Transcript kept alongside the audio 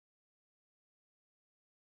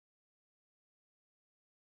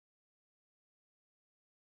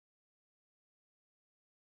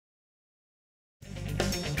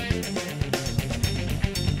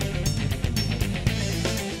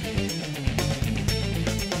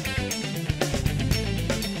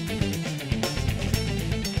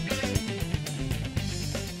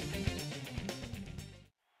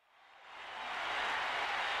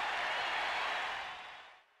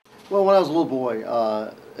Well, when I was a little boy,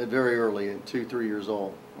 very early, at 2, 3 years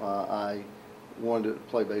old, I wanted to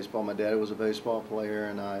play baseball. My dad was a baseball player,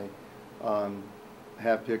 and I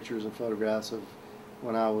have pictures and photographs of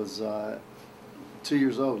when I was 2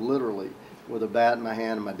 years old, literally, with a bat in my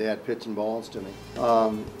hand and my dad pitching balls to me.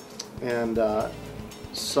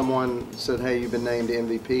 Someone said, "Hey, you've been named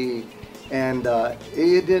MVP," and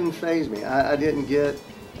it didn't faze me. I didn't get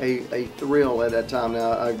a thrill at that time.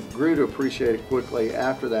 Now, I grew to appreciate it quickly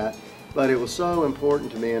after that, but it was so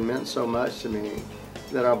important to me and meant so much to me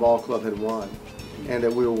that our ball club had won and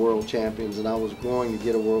that we were world champions, and I was going to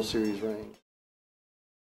get a World Series ring.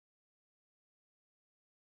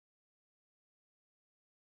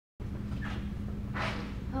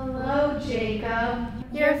 Hello, Jacob.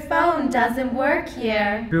 Your phone doesn't work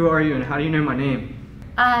here. Who are you and how do you know my name?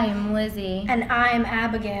 I'm Lizzie. And I'm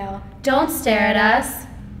Abigail. Don't stare at us.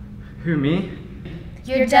 Who, me?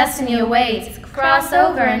 Your destiny awaits. Cross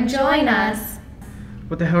over and join us.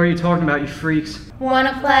 What the hell are you talking about, you freaks?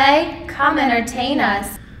 Wanna play? Come entertain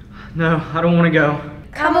us. No, I don't want to go.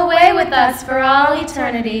 Come away with us for all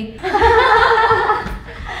eternity.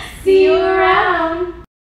 See you around.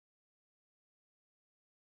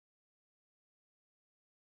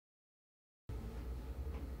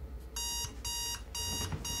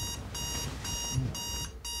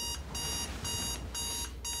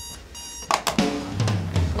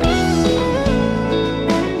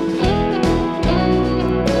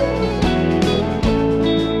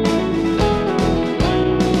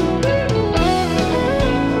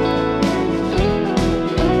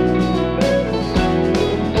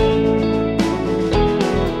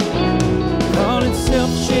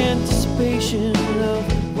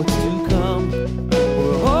 Of what's to come,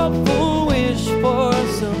 or a hopeful wish for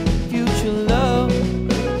some future love.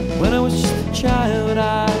 When I was just a child,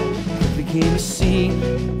 I became a seed.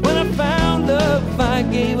 When I found love, I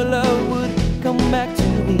gave a love would come back to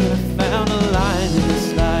me. And I found a line in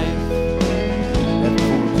this life that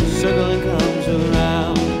forms a circle and comes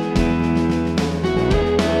around.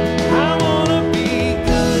 I wanna be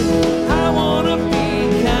good, I wanna be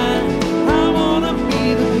kind, I wanna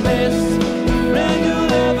be the best friend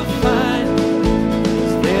you'll ever find.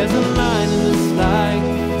 'Cause there's a line in this life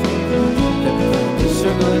that forms a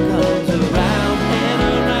circle and comes around and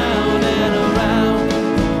around and around.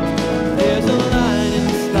 There's a line in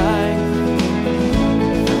this life that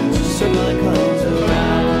forms a circle and comes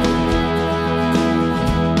around.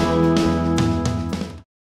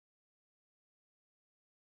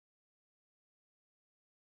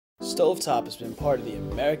 Stovetop has been part of the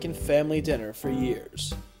American family dinner for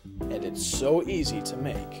years, and it's so easy to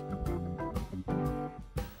make.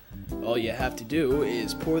 All you have to do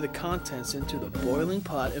is pour the contents into the boiling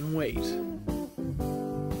pot and wait.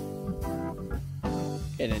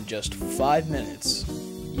 And in just 5 minutes,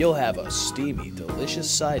 you'll have a steamy, delicious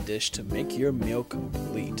side dish to make your meal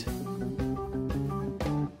complete.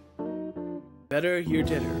 Better your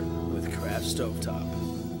dinner with Kraft Stovetop,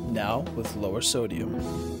 now with lower sodium.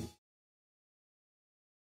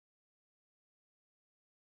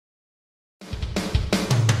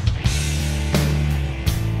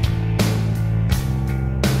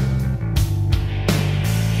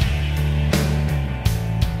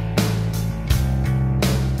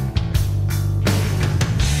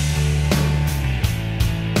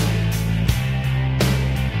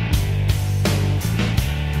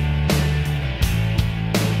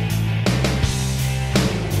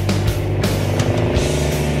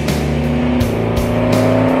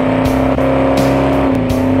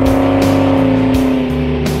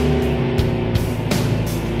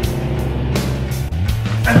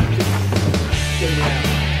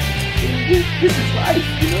 This is life,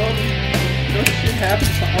 you know? Shit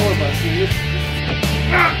happens to all of us. You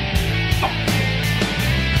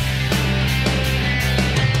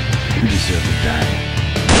deserve to die.